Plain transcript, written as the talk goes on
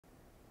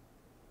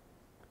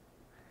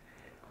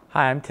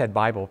Hi, I'm Ted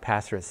Bible,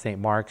 pastor at St.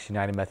 Mark's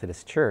United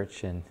Methodist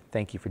Church, and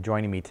thank you for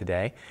joining me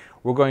today.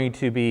 We're going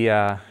to be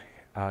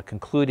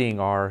concluding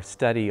our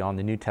study on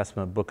the New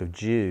Testament book of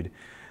Jude.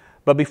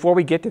 But before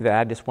we get to that,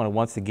 I just want to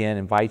once again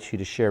invite you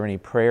to share any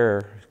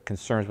prayer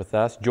concerns with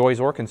us, joys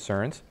or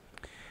concerns.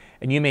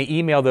 And you may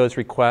email those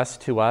requests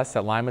to us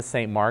at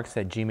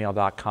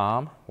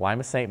limastmarks@gmail.com,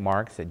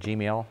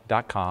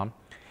 limastmarks@gmail.com,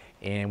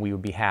 and we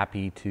would be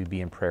happy to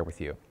be in prayer with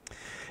you.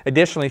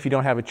 Additionally, if you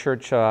don't have a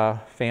church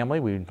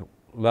family, we'd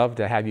love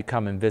to have you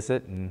come and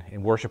visit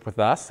and worship with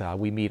us.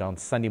 We meet on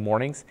Sunday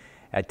mornings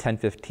at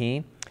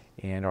 10:15,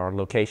 and our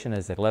location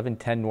is at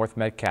 1110 North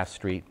Metcalf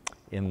Street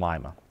in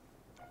Lima.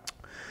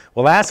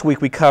 Well, last week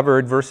we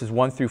covered verses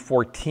 1 through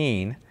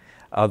 14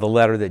 of the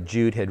letter that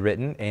Jude had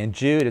written, and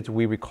Jude, as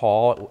we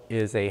recall,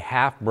 is a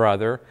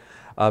half-brother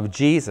of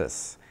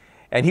Jesus.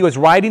 And he was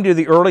writing to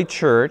the early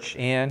church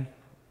and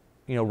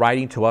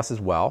writing to us as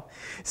well,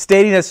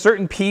 stating that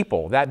certain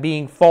people, that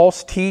being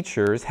false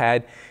teachers,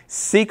 had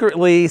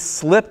secretly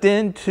slipped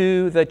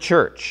into the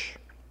church.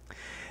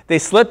 They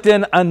slipped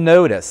in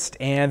unnoticed,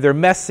 and their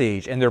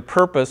message and their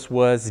purpose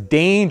was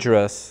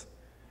dangerous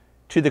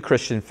to the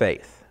Christian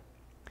faith.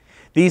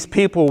 These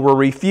people were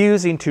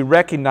refusing to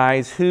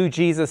recognize who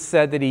Jesus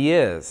said that he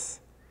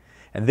is,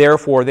 and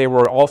therefore they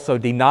were also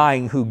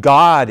denying who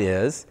God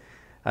is,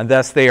 and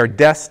thus they are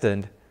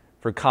destined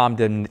for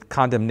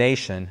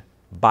condemnation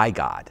by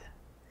God.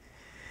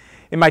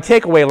 In my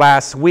takeaway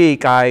last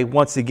week, I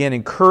once again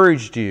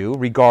encouraged you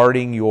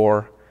regarding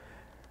the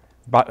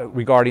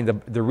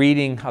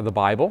reading of the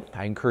Bible.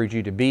 I encourage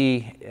you to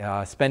be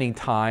spending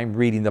time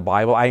reading the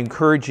Bible. I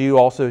encourage you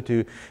also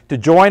to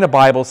join a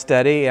Bible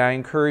study. I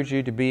encourage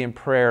you to be in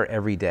prayer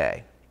every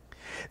day.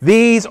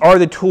 These are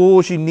the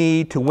tools you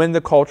need to win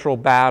the cultural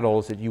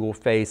battles that you will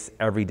face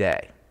every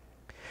day.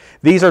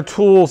 These are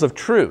tools of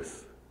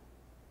truth.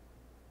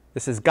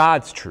 This is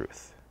God's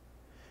truth.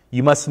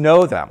 You must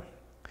know them.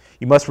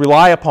 You must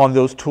rely upon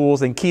those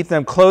tools and keep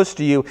them close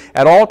to you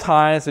at all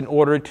times in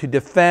order to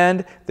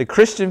defend the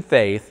Christian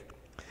faith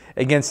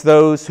against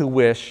those who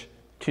wish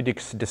to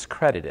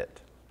discredit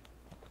it.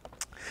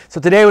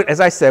 So today, as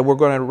I said, we're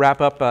going to wrap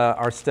up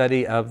our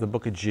study of the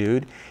book of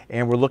Jude,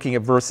 and we're looking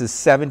at verses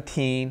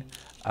 17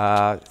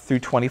 through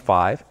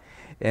 25.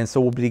 And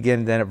so we'll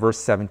begin then at verse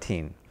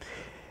 17.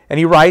 And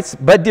he writes,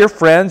 "But dear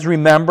friends,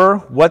 remember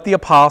what the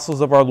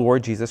apostles of our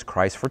Lord Jesus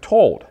Christ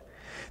foretold.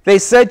 They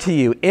said to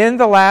you, in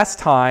the last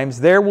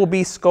times there will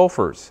be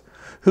scoffers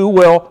who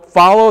will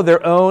follow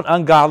their own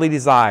ungodly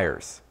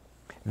desires.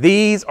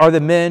 These are the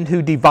men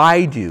who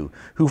divide you,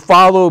 who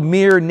follow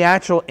mere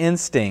natural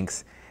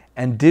instincts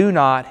and do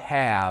not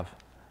have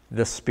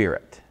the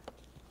Spirit."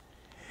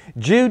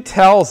 Jude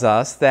tells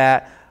us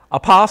that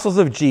apostles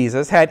of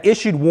Jesus had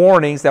issued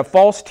warnings that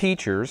false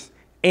teachers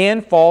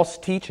and false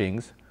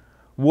teachings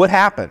would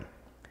happen.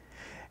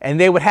 And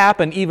they would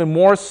happen even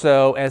more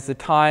so as the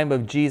time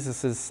of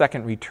Jesus'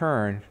 second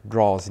return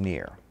draws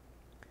near.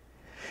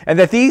 And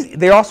that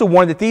they also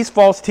warned that these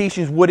false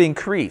teachings would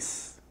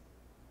increase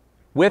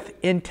with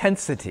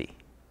intensity.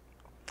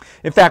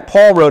 In fact,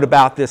 Paul wrote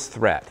about this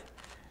threat.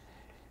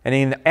 And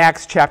in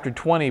Acts chapter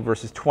 20,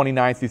 verses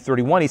 29 through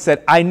 31, he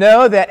said, "I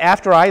know that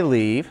after I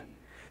leave,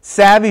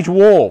 savage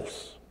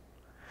wolves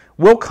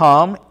will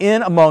come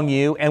in among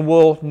you and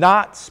will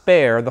not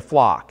spare the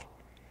flock.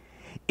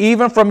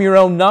 Even from your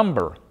own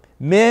number,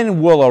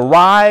 men will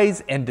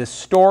arise and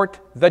distort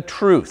the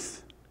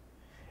truth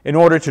in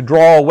order to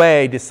draw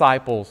away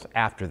disciples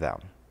after them."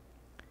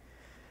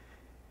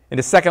 In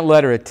the second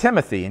letter of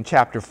Timothy, in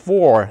chapter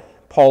 4,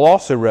 Paul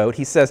also wrote,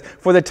 he says,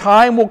 "For the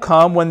time will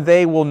come when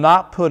they will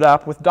not put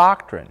up with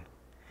doctrine.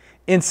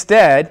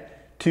 Instead,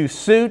 to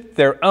suit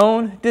their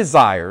own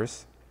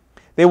desires,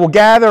 they will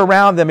gather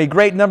around them a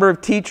great number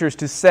of teachers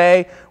to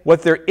say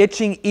what their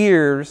itching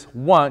ears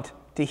want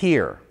to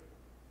hear.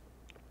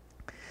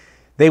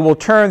 They will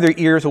turn their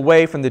ears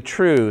away from the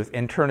truth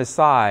and turn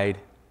aside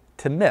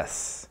to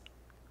myths."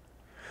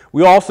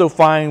 We also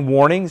find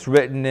warnings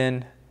written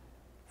in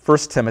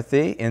 1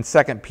 Timothy, in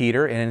 2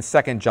 Peter, and in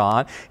 2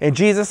 John. And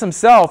Jesus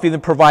himself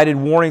even provided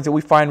warnings that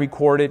we find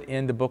recorded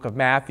in the book of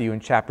Matthew in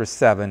chapter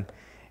 7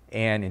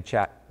 and in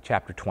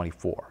chapter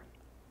 24.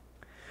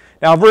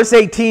 Now in verse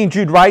 18,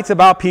 Jude writes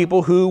about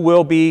people who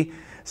will be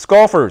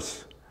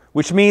scoffers,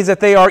 which means that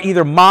they are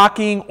either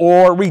mocking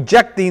or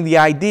rejecting the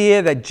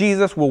idea that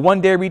Jesus will one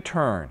day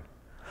return,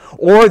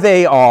 or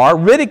they are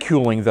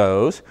ridiculing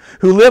those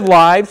who live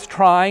lives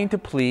trying to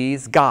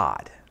please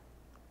God.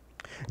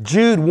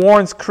 Jude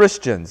warns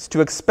Christians to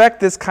expect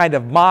this kind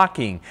of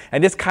mocking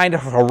and this kind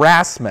of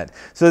harassment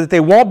so that they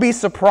won't be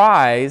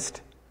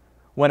surprised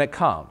when it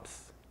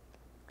comes.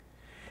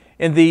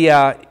 In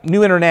the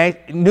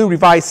New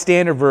Revised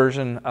Standard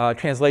Version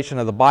translation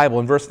of the Bible,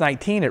 in verse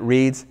 19 it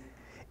reads,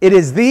 "It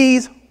is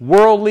these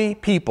worldly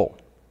people,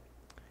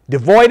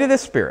 devoid of the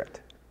Spirit,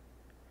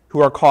 who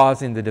are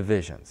causing the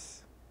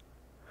divisions."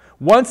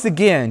 Once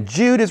again,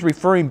 Jude is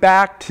referring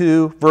back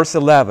to verse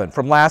 11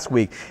 from last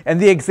week and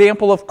the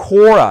example of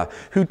Korah,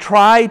 who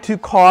tried to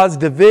cause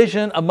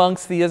division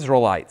amongst the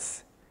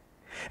Israelites.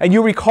 And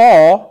you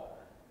recall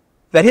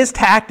that his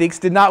tactics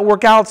did not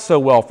work out so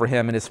well for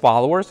him and his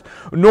followers,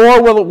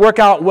 nor will it work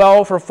out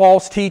well for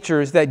false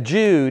teachers that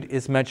Jude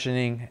is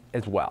mentioning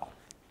as well.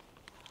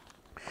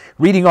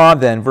 Reading on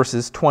then,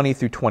 verses 20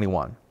 through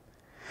 21.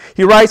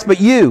 He writes,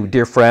 "But you,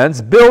 dear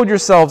friends, build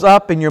yourselves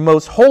up in your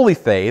most holy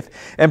faith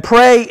and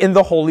pray in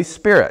the Holy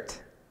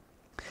Spirit.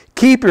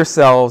 Keep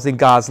yourselves in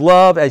God's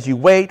love as you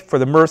wait for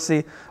the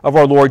mercy of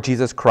our Lord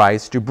Jesus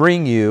Christ to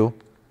bring you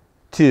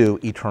to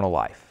eternal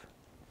life."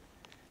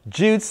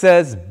 Jude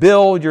says,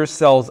 build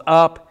yourselves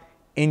up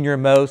in your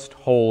most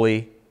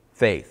holy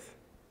faith.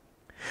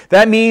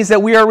 That means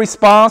that we are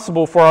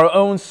responsible for our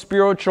own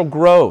spiritual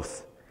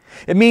growth.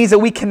 It means that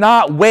we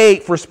cannot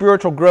wait for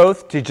spiritual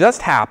growth to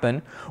just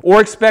happen or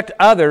expect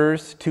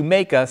others to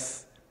make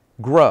us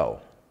grow.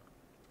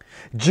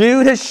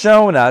 Jude has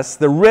shown us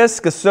the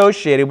risk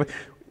associated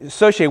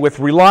with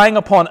relying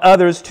upon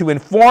others to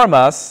inform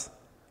us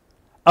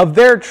of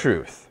their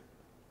truth,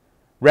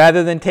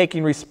 rather than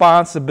taking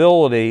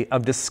responsibility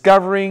of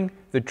discovering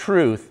the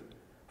truth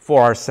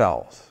for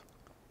ourselves.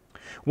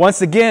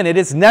 Once again, it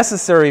is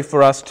necessary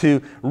for us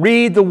to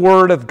read the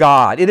Word of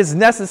God. It is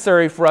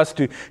necessary for us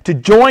to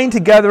join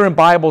together in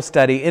Bible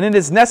study, and it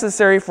is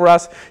necessary for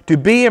us to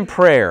be in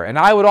prayer. And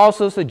I would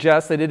also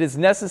suggest that it is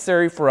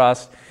necessary for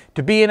us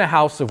to be in a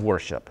house of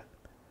worship.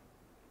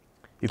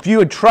 If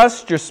you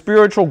entrust your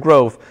spiritual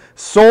growth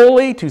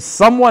solely to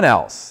someone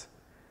else,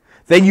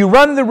 then you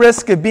run the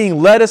risk of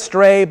being led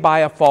astray by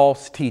a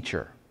false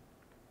teacher.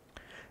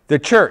 The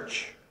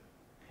church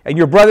and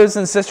your brothers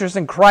and sisters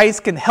in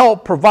Christ can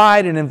help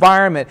provide an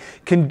environment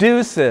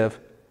conducive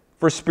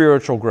for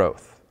spiritual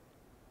growth.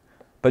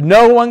 But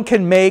no one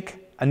can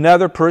make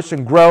another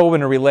person grow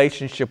in a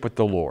relationship with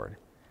the Lord.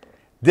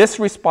 This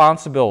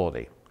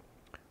responsibility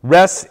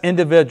rests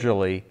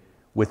individually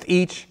with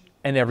each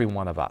and every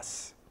one of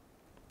us.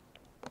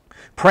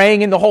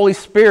 Praying in the Holy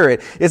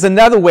Spirit is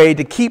another way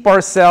to keep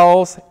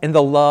ourselves in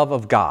the love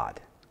of God.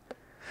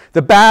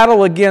 The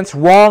battle against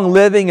wrong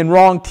living and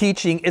wrong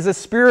teaching is a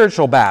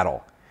spiritual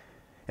battle.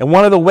 And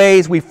one of the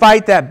ways we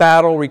fight that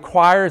battle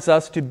requires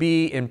us to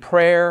be in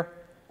prayer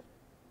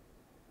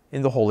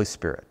in the Holy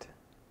Spirit.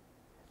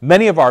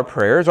 Many of our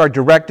prayers are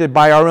directed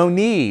by our own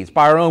needs,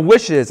 by our own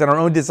wishes and our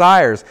own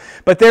desires.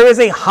 But there is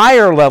a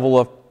higher level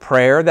of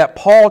prayer that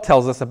Paul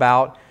tells us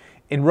about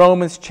in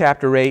Romans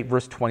chapter 8,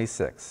 verse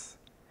 26.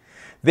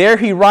 There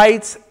he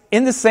writes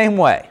in the same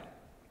way,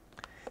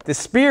 "The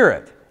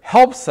Spirit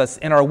helps us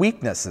in our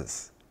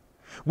weaknesses.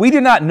 We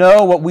do not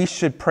know what we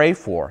should pray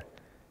for,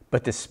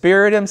 but the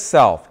Spirit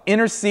Himself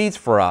intercedes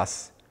for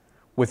us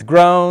with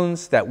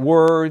groans that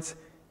words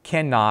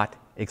cannot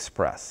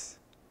express."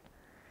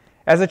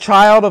 As a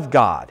child of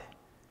God,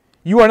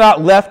 you are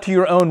not left to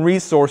your own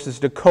resources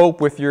to cope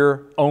with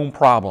your own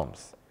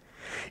problems.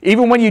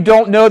 Even when you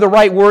don't know the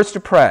right words to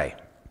pray,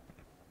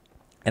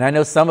 and I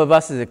know some of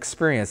us have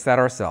experienced that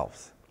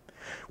ourselves,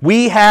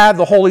 we have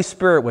the Holy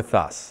Spirit with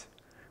us,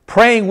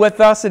 praying with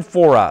us and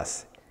for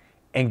us,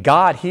 and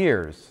God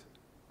hears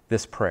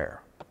this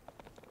prayer.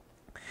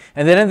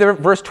 And then in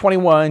verse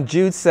 21,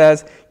 Jude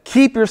says,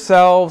 keep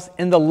yourselves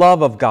in the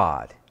love of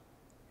God.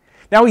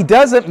 Now, he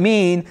doesn't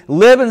mean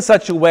live in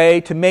such a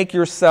way to make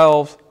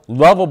yourselves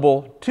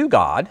lovable to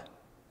God,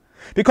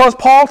 because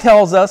Paul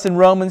tells us in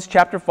Romans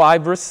chapter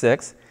 5, verse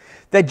 6,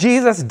 that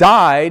Jesus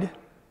died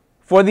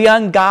for the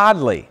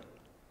ungodly.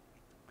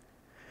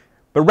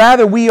 But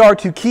rather, you are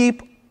to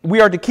keep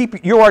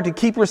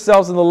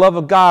yourselves in the love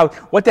of God.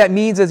 What that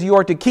means is you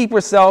are to keep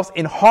yourselves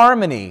in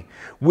harmony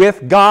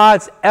with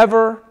God's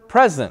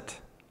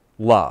ever-present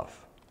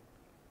love.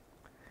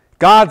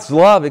 God's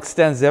love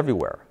extends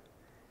everywhere,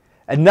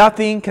 and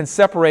nothing can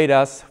separate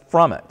us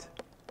from it.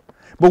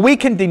 But we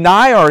can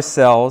deny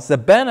ourselves the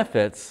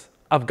benefits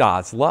of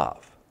God's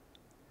love.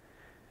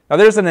 Now,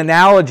 there's an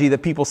analogy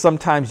that people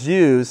sometimes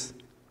use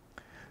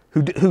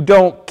who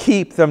don't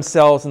keep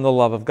themselves in the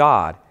love of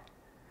God.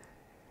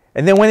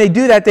 And then when they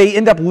do that, they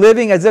end up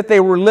living as if they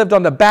were lived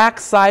on the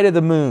backside of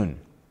the moon.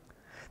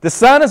 The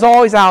sun is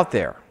always out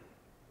there,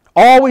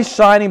 always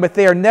shining, but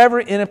they are never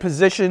in a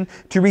position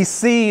to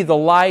receive the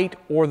light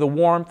or the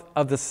warmth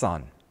of the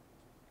sun.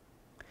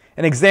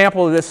 An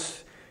example of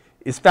this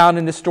is found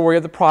in the story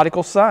of the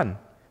prodigal son,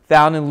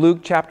 found in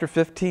Luke chapter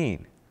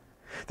 15.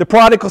 The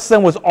prodigal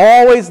son was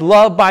always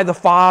loved by the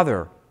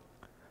father,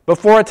 but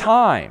for a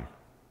time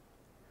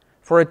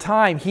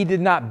he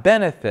did not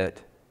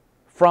benefit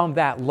from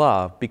that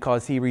love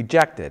because he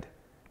rejected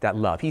that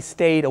love. He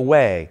stayed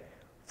away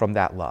from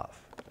that love.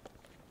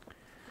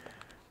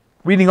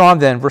 Reading on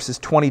then, verses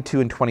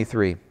 22 and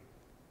 23.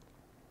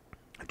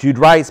 Jude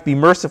writes, be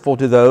merciful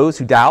to those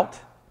who doubt.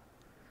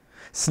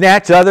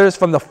 Snatch others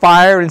from the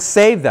fire and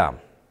save them.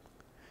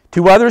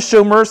 To others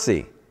show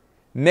mercy,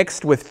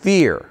 mixed with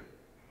fear,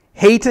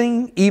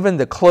 hating even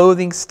the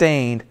clothing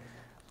stained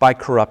by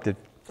corrupted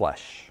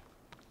flesh.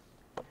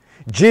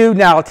 Jude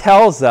now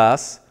tells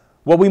us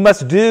what we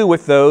must do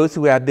with those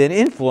who have been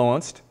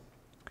influenced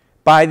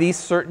by these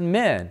certain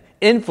men,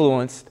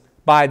 influenced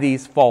by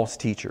these false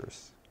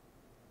teachers.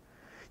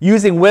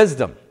 Using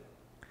wisdom,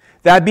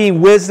 That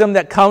being wisdom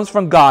that comes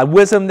from God,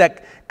 wisdom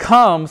that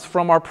comes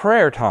from our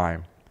prayer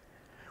time.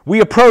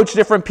 We approach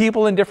different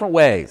people in different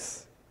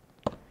ways.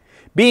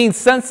 Being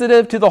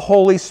sensitive to the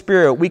Holy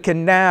Spirit, we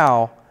can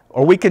know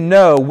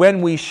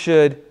when we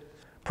should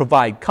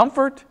provide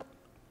comfort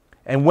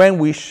and when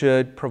we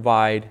should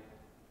provide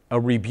a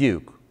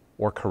rebuke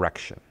or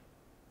correction.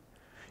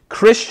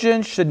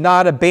 Christians should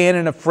not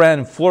abandon a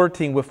friend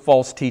flirting with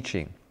false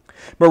teaching,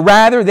 but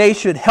rather they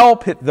should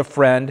help the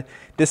friend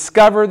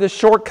discover the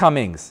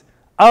shortcomings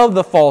of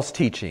the false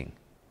teaching,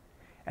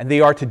 and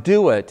they are to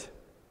do it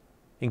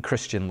in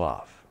Christian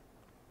love.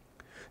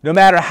 No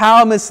matter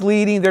how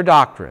misleading their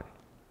doctrine,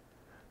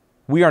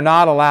 we are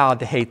not allowed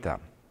to hate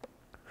them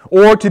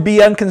or to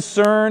be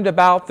unconcerned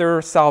about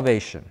their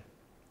salvation.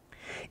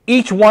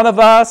 Each one of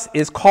us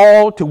is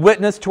called to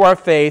witness to our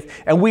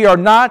faith, and we are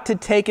not to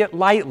take it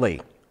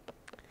lightly.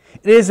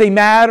 It is a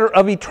matter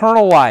of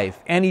eternal life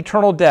and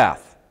eternal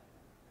death.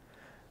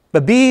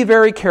 But be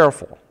very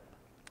careful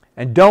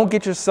and don't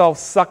get yourself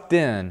sucked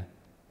in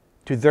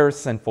to their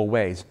sinful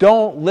ways.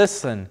 Don't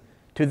listen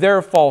to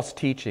their false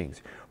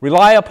teachings.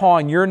 Rely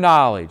upon your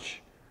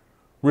knowledge.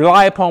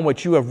 Rely upon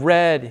what you have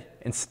read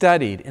and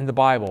studied in the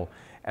Bible,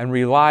 and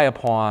rely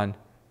upon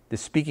the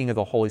speaking of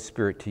the Holy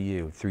Spirit to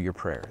you through your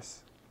prayers.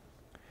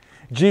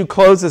 Jude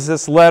closes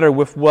this letter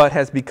with what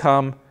has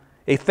become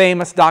a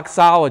famous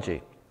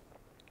doxology.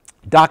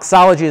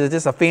 Doxology is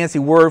just a fancy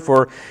word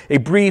for a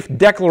brief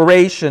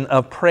declaration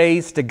of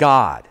praise to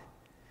God.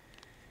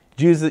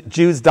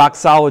 Jude's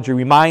doxology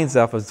reminds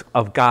us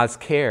of God's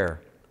care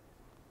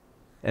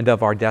and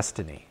of our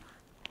destiny.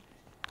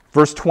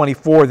 Verse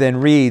 24 then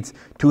reads,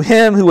 "To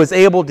him who is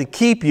able to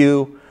keep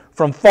you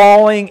from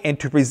falling and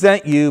to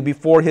present you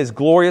before his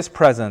glorious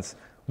presence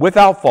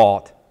without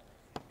fault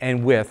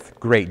and with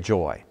great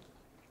joy."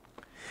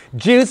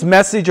 Jude's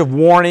message of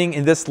warning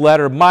in this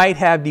letter might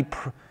have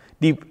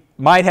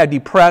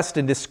depressed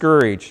and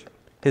discouraged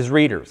his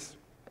readers,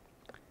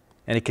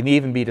 and it can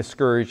even be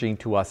discouraging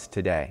to us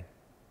today.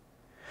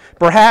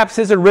 Perhaps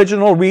his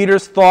original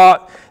readers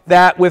thought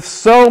that with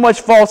so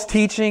much false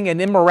teaching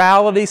and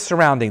immorality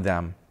surrounding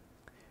them,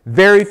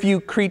 very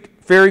few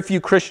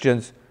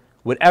Christians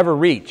would ever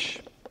reach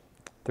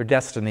their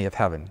destiny of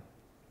heaven.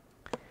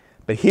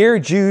 But here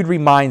Jude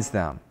reminds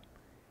them,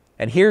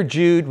 and here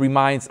Jude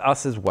reminds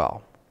us as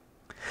well,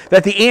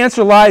 that the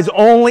answer lies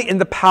only in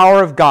the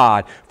power of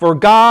God, for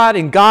God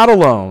and God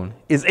alone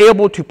is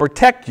able to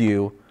protect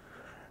you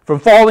from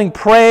falling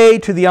prey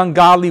to the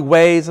ungodly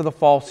ways of the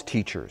false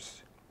teachers.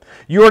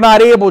 You are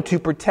not able to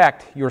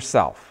protect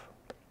yourself.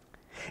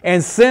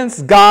 And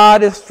since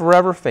God is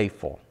forever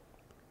faithful,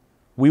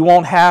 we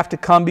won't have to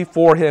come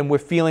before him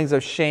with feelings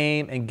of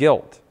shame and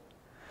guilt,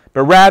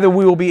 but rather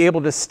we will be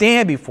able to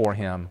stand before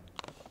him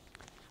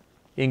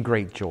in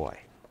great joy.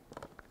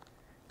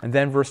 And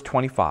then verse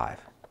 25.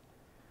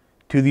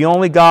 "To the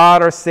only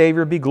God, our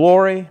Savior, be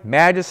glory,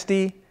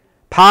 majesty,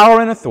 power,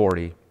 and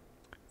authority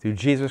through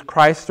Jesus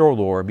Christ our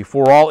Lord,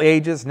 before all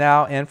ages,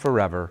 now and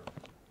forever.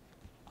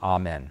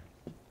 Amen."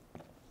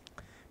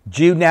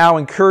 Jude now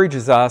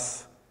encourages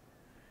us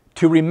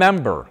to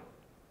remember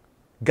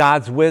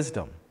God's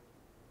wisdom,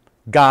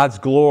 God's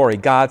glory,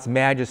 God's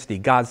majesty,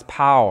 God's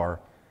power,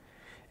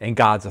 and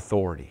God's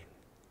authority.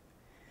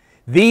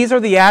 These are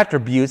the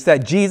attributes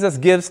that Jesus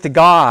gives to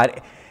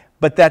God,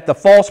 but that the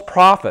false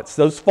prophets,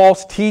 those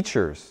false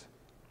teachers,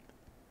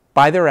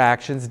 by their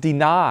actions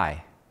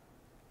deny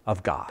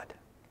of God.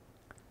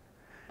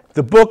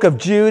 The book of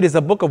Jude is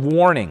a book of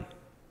warning,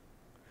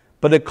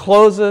 but it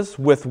closes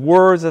with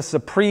words of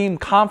supreme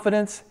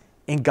confidence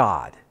in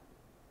God.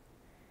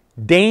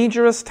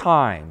 Dangerous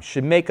times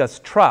should make us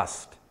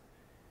trust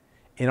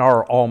in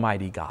our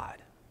Almighty God.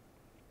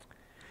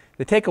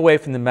 The takeaway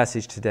from the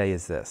message today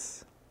is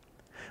this.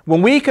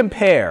 When we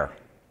compare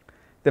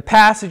the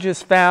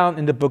passages found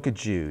in the book of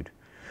Jude,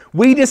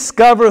 we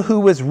discover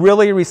who is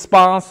really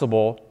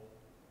responsible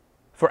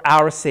for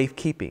our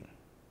safekeeping.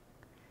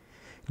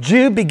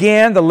 Jude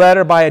began the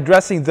letter by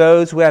addressing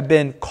those who have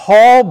been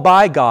called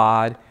by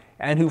God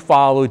and who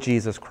follow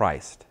Jesus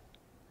Christ.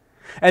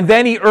 And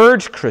then he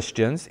urged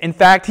Christians. In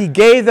fact, he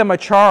gave them a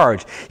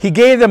charge. He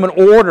gave them an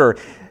order.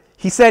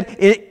 He said,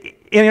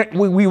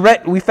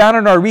 we found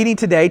in our reading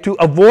today, to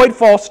avoid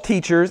false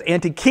teachers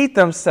and to keep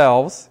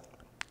themselves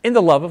in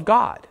the love of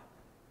God.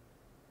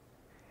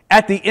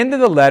 At the end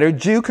of the letter,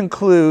 Jude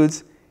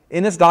concludes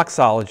in his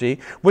doxology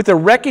with a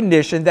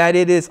recognition that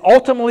it is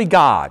ultimately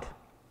God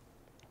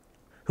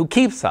who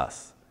keeps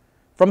us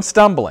from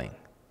stumbling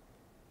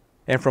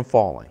and from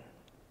falling.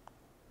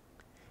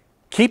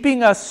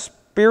 Keeping us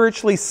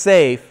spiritually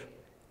safe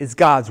is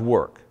God's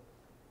work.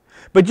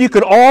 But you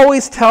could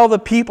always tell the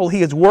people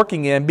he is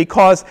working in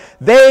because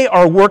they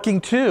are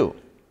working too.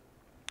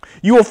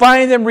 You will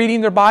find them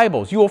reading their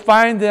Bibles. You will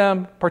find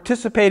them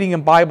participating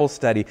in Bible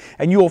study.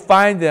 And you will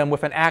find them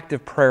with an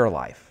active prayer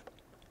life.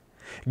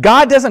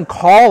 God doesn't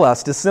call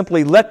us to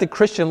simply let the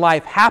Christian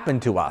life happen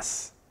to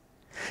us.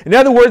 In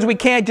other words, we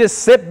can't just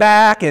sit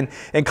back and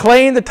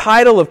claim the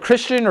title of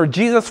Christian or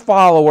Jesus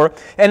follower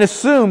and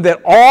assume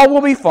that all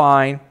will be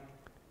fine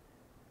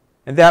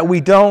and that we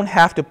don't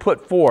have to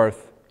put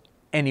forth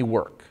any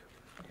work.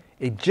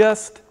 It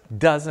just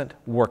doesn't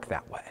work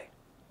that way.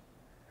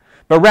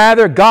 But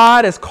rather,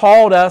 God has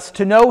called us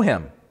to know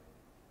Him.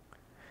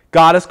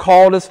 God has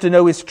called us to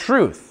know His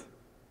truth.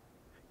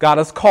 God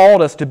has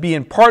called us to be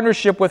in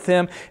partnership with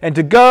Him and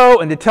to go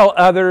and to tell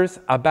others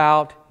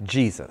about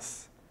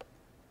Jesus,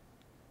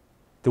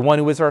 the one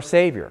who is our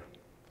Savior,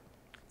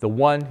 the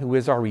one who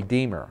is our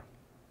Redeemer,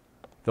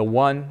 the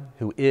one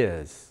who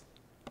is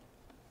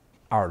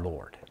our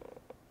Lord.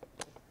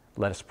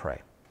 Let us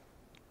pray.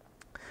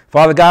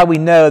 Father God, we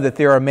know that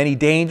there are many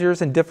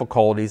dangers and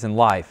difficulties in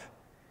life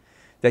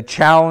that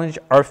challenge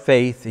our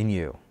faith in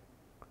You.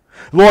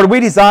 Lord, we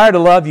desire to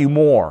love You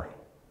more,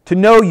 to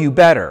know You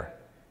better,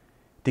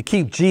 to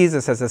keep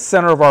Jesus as the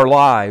center of our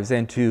lives,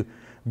 and to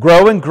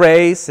grow in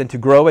grace and to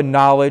grow in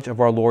knowledge of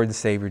our Lord and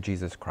Savior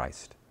Jesus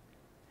Christ.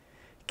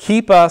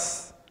 Keep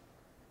us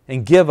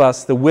and give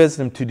us the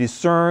wisdom to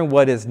discern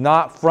what is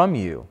not from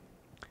You.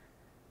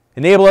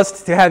 Enable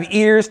us to have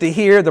ears to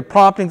hear the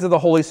promptings of the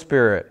Holy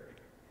Spirit.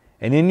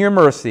 And in Your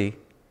mercy,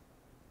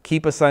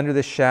 keep us under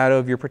the shadow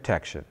of Your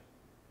protection.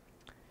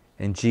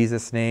 In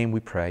Jesus' name we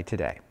pray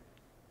today.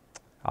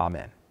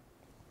 Amen.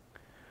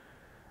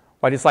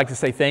 Well, I'd just like to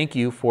say thank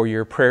you for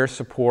your prayer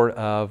support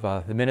of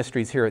the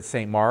ministries here at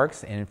St.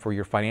 Mark's and for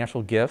your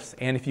financial gifts.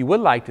 And if you would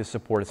like to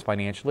support us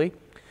financially,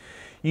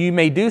 you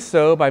may do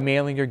so by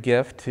mailing your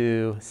gift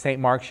to St.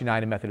 Mark's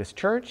United Methodist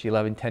Church,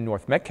 1110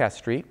 North Metcalf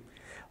Street,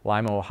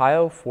 Lima,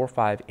 Ohio,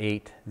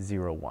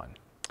 45801.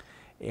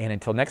 And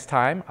until next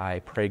time, I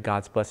pray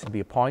God's blessing to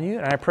be upon you,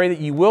 and I pray that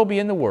you will be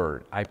in the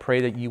Word. I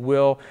pray that you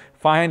will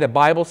find a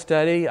Bible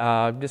study,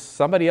 just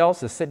somebody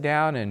else to sit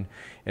down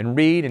and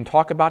read and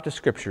talk about the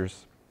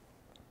Scriptures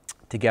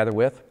together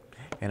with.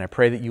 And I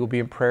pray that you will be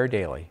in prayer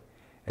daily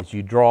as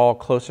you draw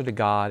closer to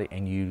God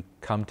and you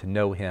come to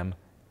know Him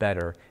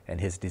better and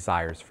His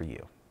desires for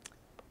you.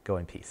 Go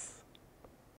in peace.